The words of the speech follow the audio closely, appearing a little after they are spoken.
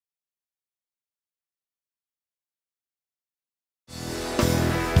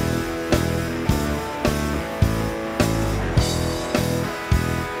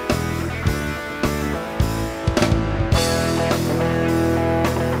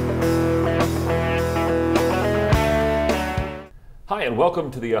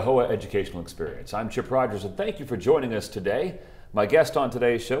welcome to the AAHOA Educational Experience. I'm Chip Rogers, and thank you for joining us today. My guest on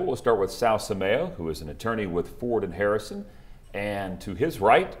today's show will start with Sal Simeo, who is an attorney with Ford & Harrison. And to his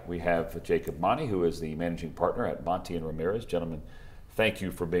right, we have Jacob Monty, who is the managing partner at Monty & Ramirez. Gentlemen, thank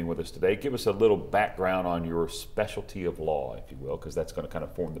you for being with us today. Give us a little background on your specialty of law, if you will, because that's going to kind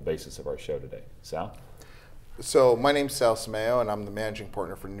of form the basis of our show today. Sal? So my name's Sal Simeo, and I'm the managing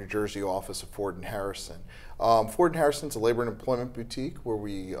partner for the New Jersey office of Ford & Harrison. Ford & Harrison's a labor and employment boutique where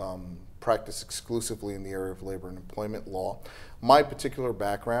we practice exclusively in the area of labor and employment law. My particular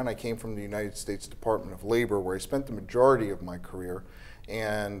background, I came from the United States Department of Labor, where I spent the majority of my career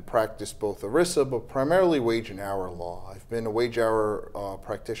and practiced both ERISA, but primarily wage and hour law. I've been a wage hour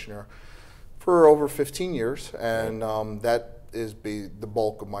practitioner for over 15 years, and that is the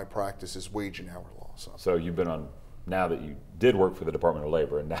bulk of my practice is wage and hour law. So you've been on, now that you did work for the Department of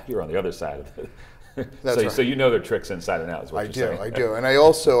Labor, and now you're on the other side of it. That's so, right. So you know their tricks inside and out, is what you're saying. I do. And I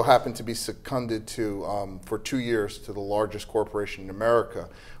also happen to be seconded to, for 2 years, to the largest corporation in America,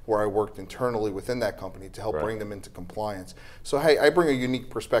 where I worked internally within that company to help bring them into compliance. So hey, I bring a unique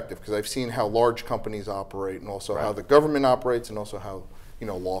perspective because I've seen how large companies operate and also how the government operates and also how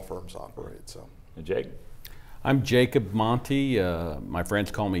law firms operate. So. And Jake? I'm Jacob Monty. My friends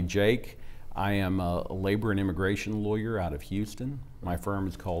call me Jake. I am a labor and immigration lawyer out of Houston. My firm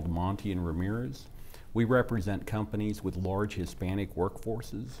is called Monty & Ramirez. We represent companies with large Hispanic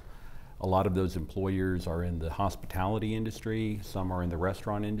workforces. A lot of those employers are in the hospitality industry, some are in the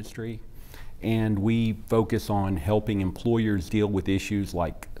restaurant industry, and we focus on helping employers deal with issues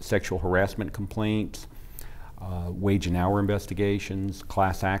like sexual harassment complaints, wage and hour investigations,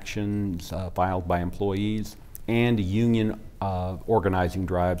 class actions filed by employees, and union organizing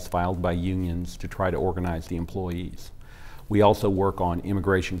drives filed by unions to try to organize the employees. We also work on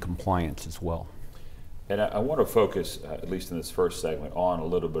immigration compliance as well. And I want to focus, at least in this first segment, on a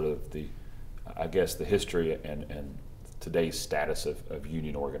little bit of the, I guess, the history and today's status of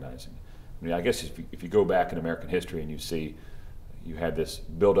union organizing. I mean, I guess if you go back in American history and you see you had this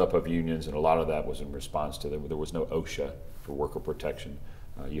buildup of unions, and a lot of that was in response to there was no OSHA for worker protection.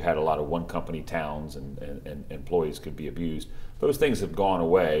 You had a lot of one-company towns, and employees could be abused. Those things have gone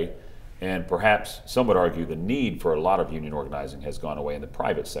away, and perhaps some would argue the need for a lot of union organizing has gone away in the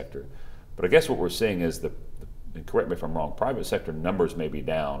private sector. But I guess what we're seeing is, and correct me if I'm wrong, private sector numbers may be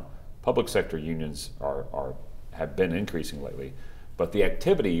down. Public sector unions have been increasing lately, but the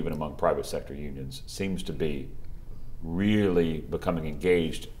activity even among private sector unions seems to be really becoming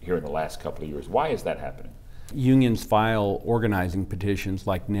engaged here in the last couple of years. Why is that happening? Unions file organizing petitions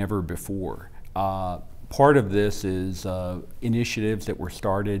like never before. Part of this is initiatives that were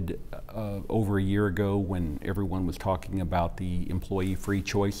started over a year ago when everyone was talking about the Employee Free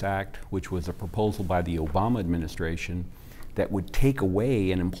Choice Act, which was a proposal by the Obama administration that would take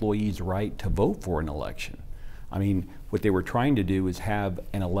away an employee's right to vote for an election. I mean, what they were trying to do is have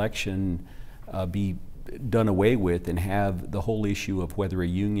an election be done away with and have the whole issue of whether a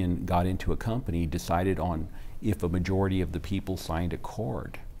union got into a company decided on if a majority of the people signed a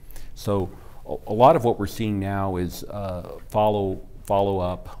card. So a lot of what we're seeing now is follow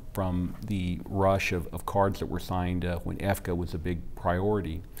up from the rush of cards that were signed when EFCA was a big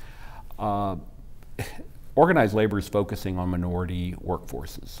priority. Organized labor is focusing on minority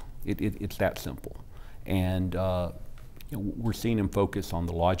workforces. It's that simple. And we're seeing them focus on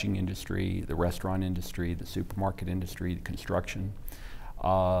the lodging industry, the restaurant industry, the supermarket industry, the construction,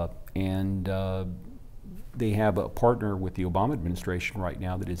 they have a partner with the Obama administration right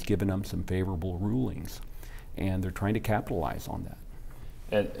now that has given them some favorable rulings, and they're trying to capitalize on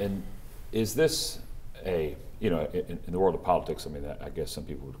that. And is this in the world of politics, I mean, I guess some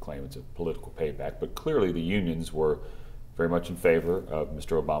people would claim it's a political payback, but clearly the unions were very much in favor of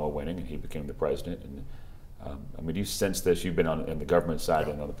Mr. Obama winning, and he became the president. And I mean, do you sense this? You've been on the government side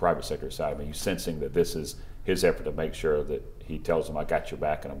and on the private sector side. I mean, you sensing that this is his effort to make sure that he tells them, I got your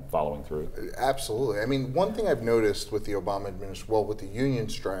back and I'm following through? Absolutely. I mean, one thing I've noticed with the Obama administration, well, with the union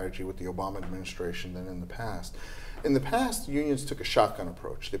strategy with the Obama administration than in the past. In the past, unions took a shotgun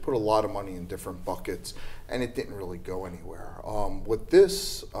approach. They put a lot of money in different buckets, and it didn't really go anywhere. With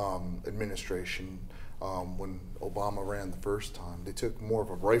this administration, when Obama ran the first time, they took more of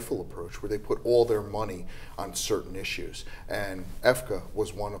a rifle approach where they put all their money on certain issues, and EFCA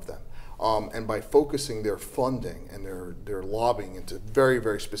was one of them. And by focusing their funding and their lobbying into very,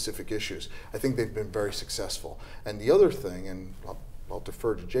 very specific issues, I think they've been very successful. And the other thing, and I'll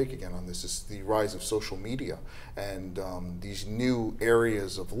defer to Jake again on this, is the rise of social media and these new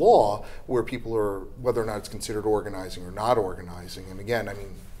areas of law where people are, whether or not it's considered organizing or not organizing. And again, I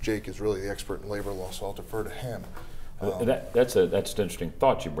mean, Jake is really the expert in labor law, so I'll defer to him. That's an interesting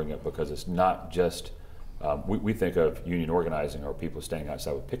thought you bring up, because it's not just, we think of union organizing or people standing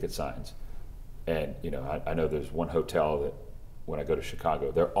outside with picket signs. And I know there's one hotel that when I go to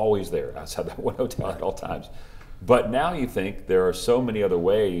Chicago, they're always there outside that one hotel at all times. But now you think there are so many other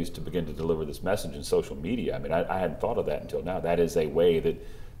ways to begin to deliver this message in social media. I mean, I hadn't thought of that until now. That is a way that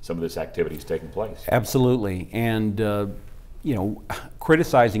some of this activity is taking place. Absolutely. And,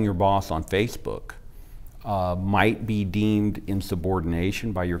 criticizing your boss on Facebook might be deemed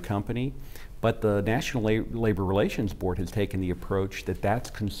insubordination by your company, but the National Labor Relations Board has taken the approach that that's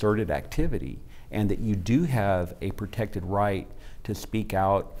concerted activity and that you do have a protected right to speak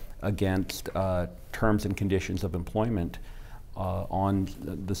out against terms and conditions of employment on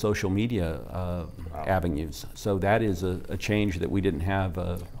the social media avenues. So that is a change that we didn't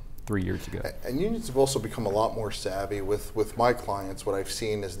have 3 years ago. And unions have also become a lot more savvy. With my clients, what I've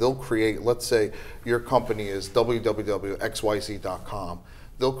seen is they'll create, let's say your company is www.xyz.com.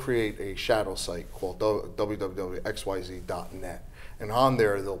 They'll create a shadow site called www.xyz.net. And on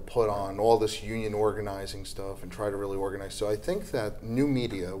there, they'll put on all this union organizing stuff and try to really organize. So I think that new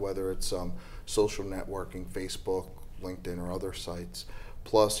media, whether it's social networking, Facebook, LinkedIn, or other sites,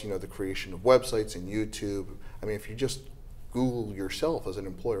 plus the creation of websites and YouTube. I mean, if you just Google yourself as an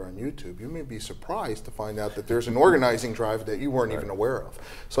employer on YouTube, you may be surprised to find out that there's an organizing drive that you weren't even aware of.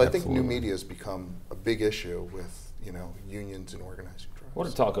 So I think new media has become a big issue with unions and organizing drives. I want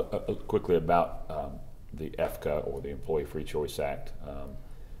to talk quickly about the EFCA, or the Employee Free Choice Act,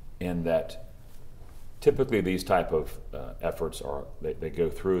 in that typically these type of efforts they go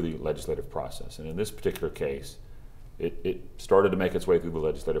through the legislative process, and in this particular case, it started to make its way through the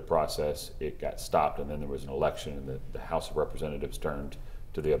legislative process. It got stopped, and then there was an election, and the House of Representatives turned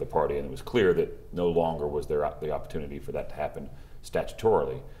to the other party, and it was clear that no longer was there the opportunity for that to happen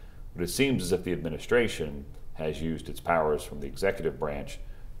statutorily. But it seems as if the administration has used its powers from the executive branch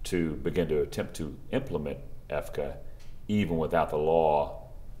to begin to attempt to implement EFCA, even without the law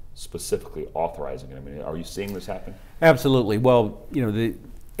specifically authorizing it. I mean, are you seeing this happen? Absolutely. Well, the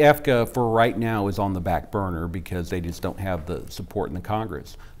EFCA for right now is on the back burner because they just don't have the support in the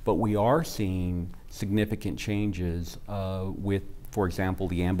Congress. But we are seeing significant changes with, for example,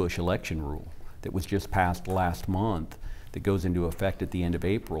 the ambush election rule that was just passed last month that goes into effect at the end of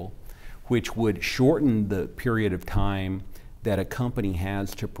April, which would shorten the period of time that a company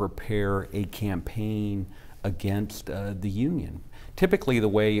has to prepare a campaign against the union. Typically, the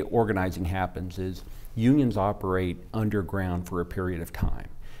way organizing happens is unions operate underground for a period of time,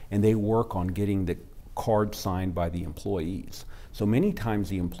 and they work on getting the card signed by the employees. So many times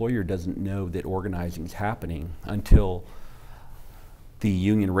the employer doesn't know that organizing is happening until the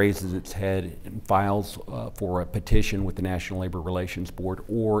union raises its head and files for a petition with the National Labor Relations Board,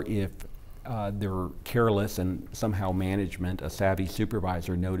 or if they're careless and somehow management, a savvy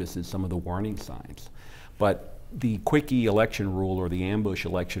supervisor, notices some of the warning signs. But the quickie election rule or the ambush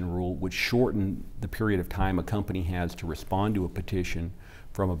election rule would shorten the period of time a company has to respond to a petition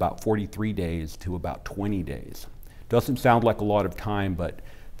from about 43 days to about 20 days. Doesn't sound like a lot of time, but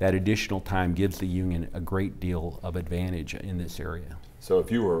that additional time gives the union a great deal of advantage in this area. So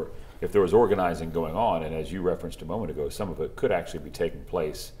if there was organizing going on, and as you referenced a moment ago, some of it could actually be taking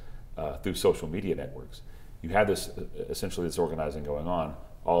place through social media networks. You have essentially this organizing going on.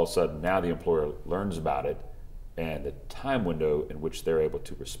 All of a sudden, now the employer learns about it, and the time window in which they're able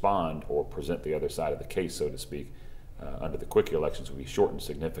to respond or present the other side of the case, so to speak, under the quickie elections will be shortened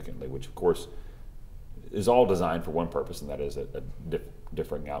significantly, which of course is all designed for one purpose, and that is a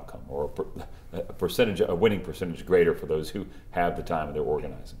differing outcome, or a winning percentage greater for those who have the time and they're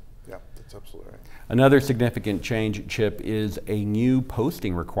organizing. Yeah, that's absolutely right. Another significant change, Chip, is a new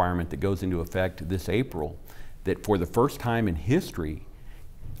posting requirement that goes into effect this April that for the first time in history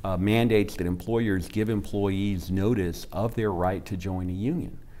mandates that employers give employees notice of their right to join a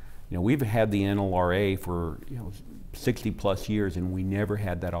union. We've had the NLRA for 60 plus years, and we never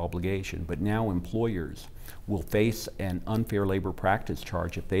had that obligation, but now employers will face an unfair labor practice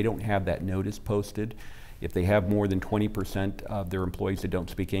charge if they don't have that notice posted. If they have more than 20% of their employees that don't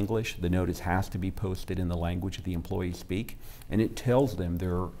speak English, the notice has to be posted in the language that the employees speak, and it tells them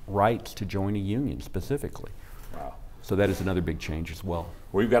their rights to join a union specifically. Wow. So that is another big change as well.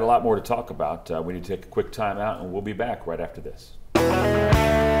 We've got a lot more to talk about. We need to take a quick time out, and we'll be back right after this.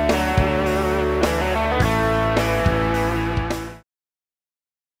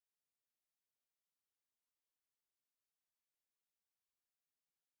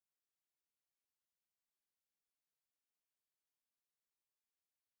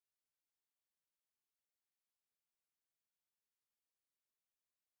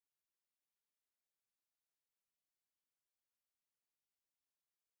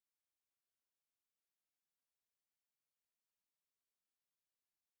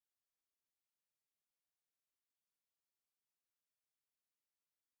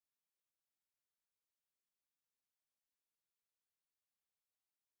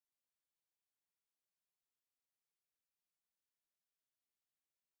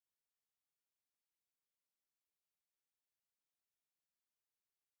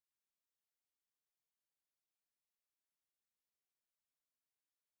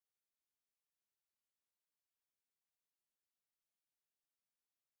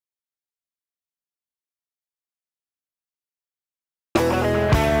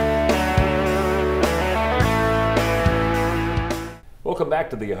 Welcome back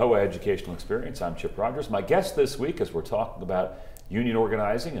to the AAHOA Educational Experience. I'm Chip Rogers. My guest this week, as we're talking about union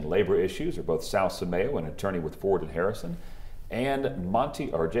organizing and labor issues, are both Sal Simeo, an attorney with Ford and Harrison, and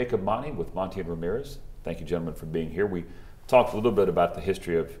Jacob Monty with Monty and Ramirez. Thank you, gentlemen, for being here. We talked a little bit about the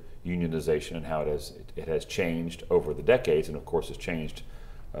history of unionization and how it has changed over the decades, and of course has changed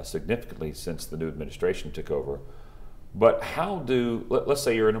significantly since the new administration took over. But let's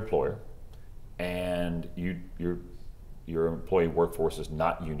say you're an employer and your employee workforce is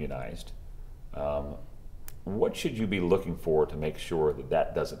not unionized. What should you be looking for to make sure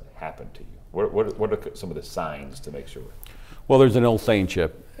that doesn't happen to you? What are some of the signs to make sure? Well, there's an old saying,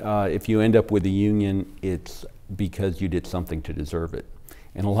 Chip. If you end up with a union, it's because you did something to deserve it.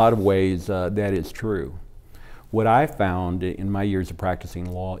 In a lot of ways, that is true. What I found in my years of practicing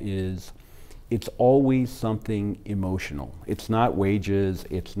law is it's always something emotional. It's not wages,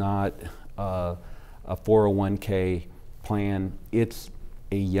 it's not a 401k plan, it's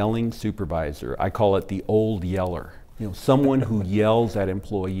a yelling supervisor. I call it the old yeller. You know, someone who yells at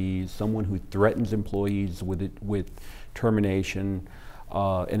employees, someone who threatens employees with termination,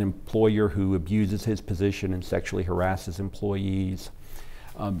 an employer who abuses his position and sexually harasses employees.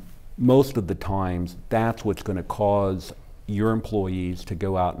 Most of the times, that's what's going to cause your employees to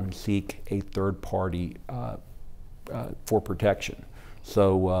go out and seek a third party for protection.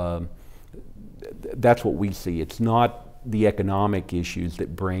 So that's what we see. It's not the economic issues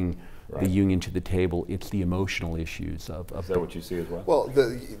that bring the union to the table, it's the emotional issues of Is that what you see as well? Well,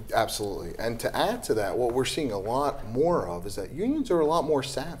 absolutely. And to add to that, what we're seeing a lot more of is that unions are a lot more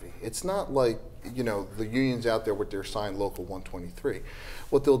savvy. It's not like, you know, the unions out there with their signed Local 123.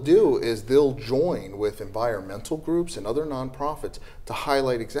 What they'll do is they'll join with environmental groups and other nonprofits to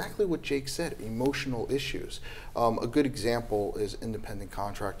highlight exactly what Jake said, emotional issues. A good example is independent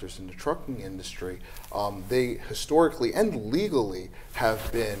contractors in the trucking industry. They historically and legally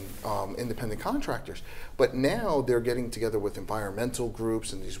have been independent contractors, but now they're getting together with environmental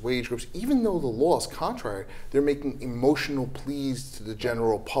groups and these wage groups. Even though the law is contrary, they're making emotional pleas to the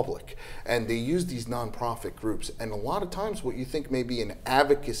general public, and they use these nonprofit groups. And a lot of times what you think may be an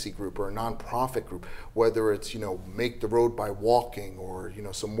advocacy group or a nonprofit group, whether it's, you know, Make the Road by Walking or, you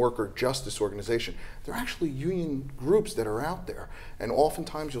know, some worker justice organization, they're actually union groups that are out there. And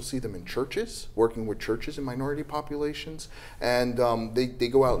oftentimes you'll see them in churches, working with churches and minority populations, and they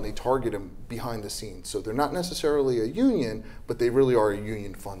go out and they target them behind the scenes. So they're not necessarily a union, but they really are a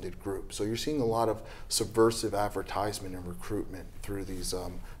union-funded group. So you're seeing a lot of subversive advertisement and recruitment through these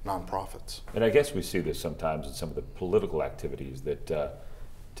nonprofits. And I guess we see this sometimes in some of the political activities that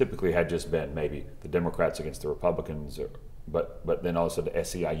typically had just been maybe the Democrats against the Republicans, but then also the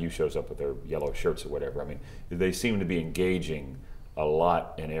SEIU shows up with their yellow shirts or whatever. I mean, they seem to be engaging a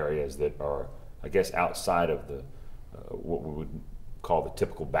lot in areas that are, I guess, outside of the what we would call the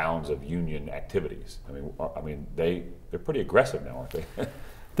typical bounds of union activities. I mean, they're pretty aggressive now, aren't they?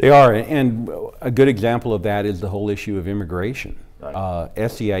 They are, and a good example of that is the whole issue of immigration. Right.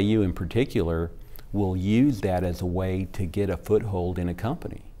 SEIU in particular will use that as a way to get a foothold in a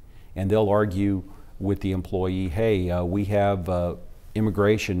company. And they'll argue with the employee, hey, we have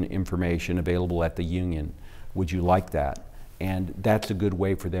immigration information available at the union. Would you like that? And that's a good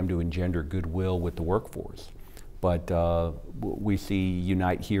way for them to engender goodwill with the workforce. But we see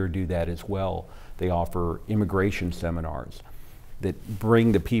Unite Here do that as well. They offer immigration seminars that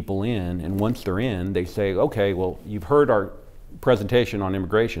bring the people in, and once they're in, they say, okay, well, you've heard our presentation on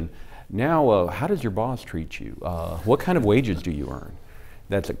immigration. Now, how does your boss treat you? What kind of wages do you earn?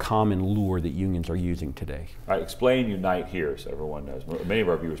 That's a common lure that unions are using today. All right, explain Unite Here so everyone knows. Many of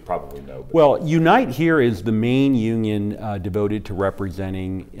our viewers probably know. Well, Unite Here is the main union devoted to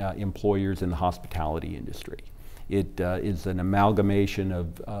representing employers in the hospitality industry. It is an amalgamation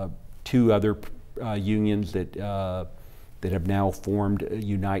of two other unions that have now formed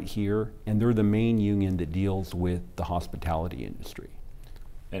Unite Here, and they're the main union that deals with the hospitality industry.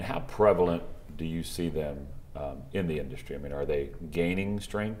 And how prevalent do you see them in the industry? I mean, are they gaining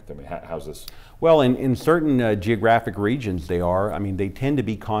strength? I mean, how's this? Well, in certain geographic regions they are. I mean, they tend to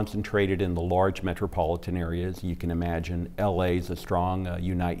be concentrated in the large metropolitan areas. You can imagine LA is a strong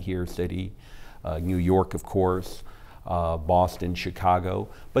Unite Here city, New York, of course, Boston, Chicago,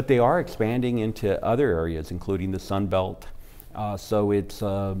 but they are expanding into other areas, including the Sun Belt. So it's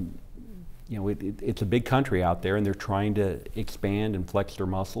you know, it's a big country out there, and they're trying to expand and flex their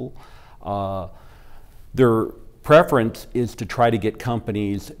muscle. Their preference is to try to get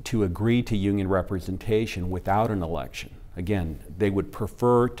companies to agree to union representation without an election. Again, they would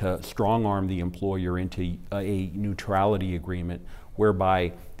prefer to strong-arm the employer into a neutrality agreement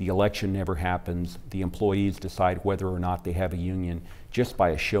whereby the election never happens. The employees decide whether or not they have a union just by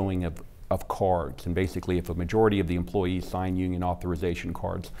a showing of cards. And basically, if a majority of the employees sign union authorization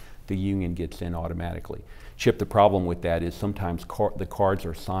cards, the union gets in automatically. Chip, the problem with that is sometimes the cards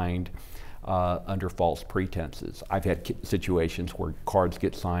are signed under false pretenses. I've had situations where cards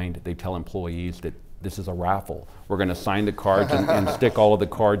get signed, they tell employees that this is a raffle. We're going to sign the cards and stick all of the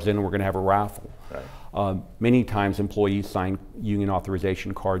cards in, and we're going to have a raffle. Right. Many times employees sign union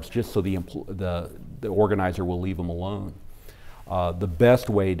authorization cards just so the organizer will leave them alone. The best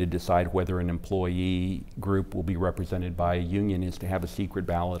way to decide whether an employee group will be represented by a union is to have a secret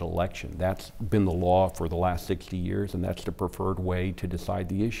ballot election. That's been the law for the last 60 years, and that's the preferred way to decide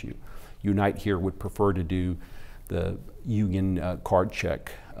the issue. Unite here would prefer to do the union card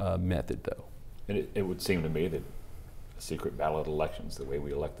check method, though. And it would seem to me that secret ballot elections, the way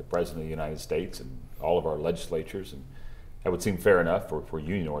we elect the President of the United States and all of our legislatures, and that would seem fair enough for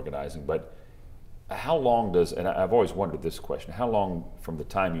union organizing, but how long does, and I've always wondered this question, how long from the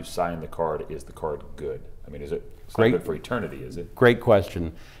time you sign the card is the card good? I mean, it's not good for eternity, is it? Great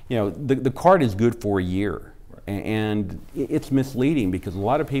question. You know, the card is good for a year. And it's misleading because a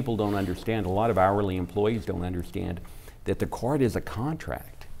lot of people don't understand, a lot of hourly employees don't understand that the card is a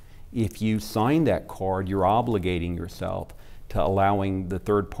contract. If you sign that card, you're obligating yourself to allowing the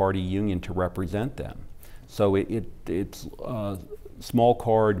third-party union to represent them. So it's small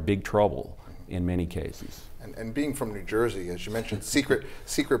card, big trouble in many cases. And being from New Jersey, as you mentioned,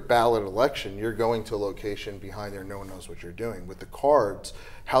 secret ballot election, you're going to a location behind there, no one knows what you're doing. With the cards,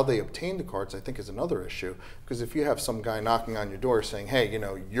 how they obtain the cards, I think, is another issue. Because if you have some guy knocking on your door saying, hey, you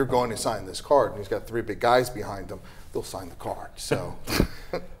know, you're going to sign this card, and he's got 3 big guys behind him, they'll sign the card. So,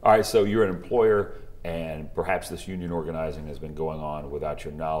 all right, so you're an employer, and perhaps this union organizing has been going on without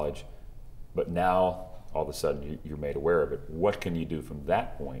your knowledge, but now, all of a sudden, you're made aware of it. What can you do from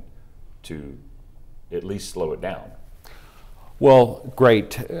that point to at least slow it down? Well,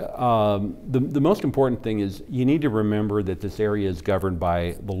 great. The most important thing is you need to remember that this area is governed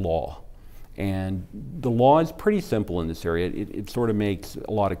by the law. And the law is pretty simple in this area. It sort of makes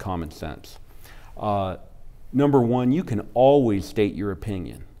a lot of common sense. Number one, you can always state your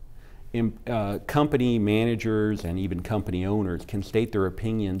opinion. Company managers and even company owners can state their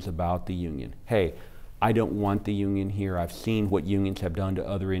opinions about the union. Hey, I don't want the union here. I've seen what unions have done to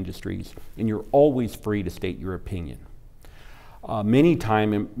other industries, and you're always free to state your opinion. Many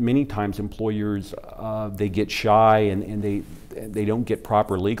times employers, they get shy and they don't get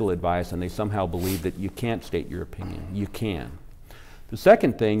proper legal advice, and they somehow believe that you can't state your opinion. You can. The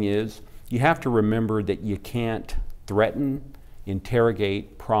second thing is you have to remember that you can't threaten,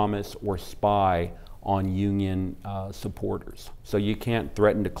 interrogate, promise, or spy on union supporters. So you can't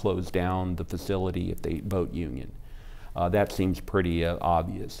threaten to close down the facility if they vote union. That seems pretty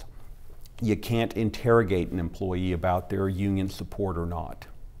obvious. You can't interrogate an employee about their union support or not.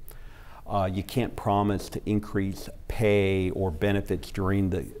 You can't promise to increase pay or benefits during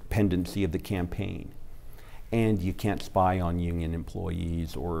the pendency of the campaign. And you can't spy on union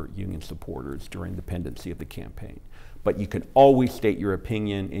employees or union supporters during the pendency of the campaign. But you can always state your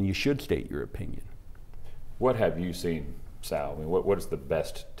opinion, and you should state your opinion. What have you seen, Sal? I mean, what is the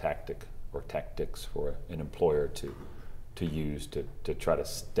best tactic or tactics for an employer to use to try to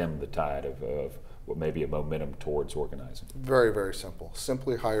stem the tide of what may be a momentum towards organizing? Very, very simple.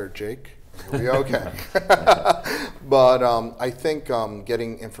 Simply hire Jake. You'll be okay. But I think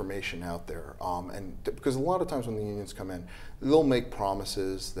getting information out there, and because a lot of times when the unions come in, they'll make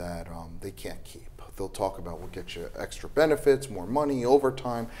promises that they can't keep. They'll talk about we'll get you extra benefits, more money,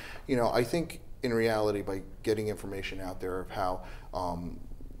 overtime. You know, I think in reality, by getting information out there of how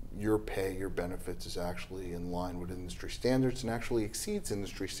your pay, your benefits is actually in line with industry standards and actually exceeds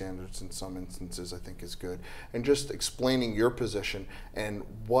industry standards in some instances, I think is good. And just explaining your position and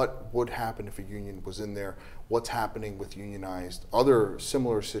what would happen if a union was in there, what's happening with unionized, other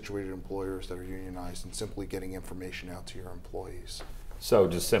similar situated employers that are unionized, and simply getting information out to your employees. So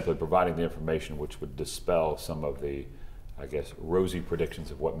just simply providing the information which would dispel some of the, I guess, rosy predictions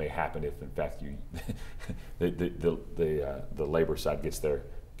of what may happen if, in fact, the labor side gets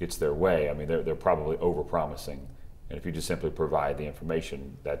their way. I mean, they're probably overpromising, and if you just simply provide the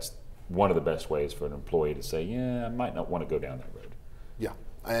information, that's one of the best ways for an employee to say, yeah, I might not want to go down that road. Yeah,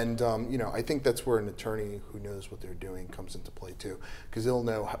 And you know, I think that's where an attorney who knows what they're doing comes into play too, because they'll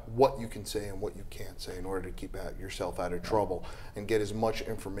know what you can say and what you can't say in order to keep yourself out of trouble and get as much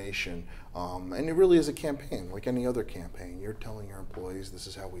information. And it really is a campaign, like any other campaign. You're telling your employees, this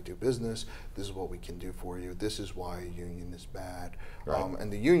is how we do business, this is what we can do for you, this is why a union is bad. Right.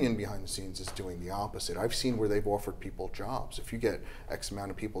 And the union behind the scenes is doing the opposite. I've seen where they've offered people jobs. If you get X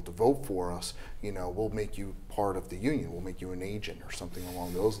amount of people to vote for us, you know, we'll make you part of the union, we'll make you an agent or something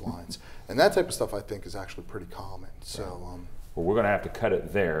along those lines. And that type of stuff I think is actually pretty common. So, well, we're going to have to cut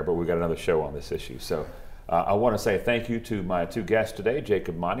it there, but we've got another show on this issue. So I want to say thank you to my two guests today,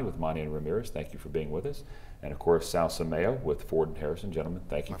 Jacob Monty with Monty and Ramirez. Thank you for being with us. And of course, Sal Sameo with Ford and Harrison. Gentlemen,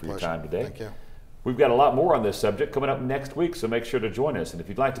 thank you for your time today. Thank you. We've got a lot more on this subject coming up next week, so make sure to join us. And if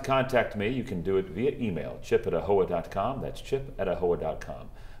you'd like to contact me, you can do it via email, chip@AAHOA.com. That's chip@AAHOA.com.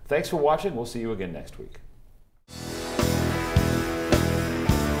 Thanks for watching. We'll see you again next week.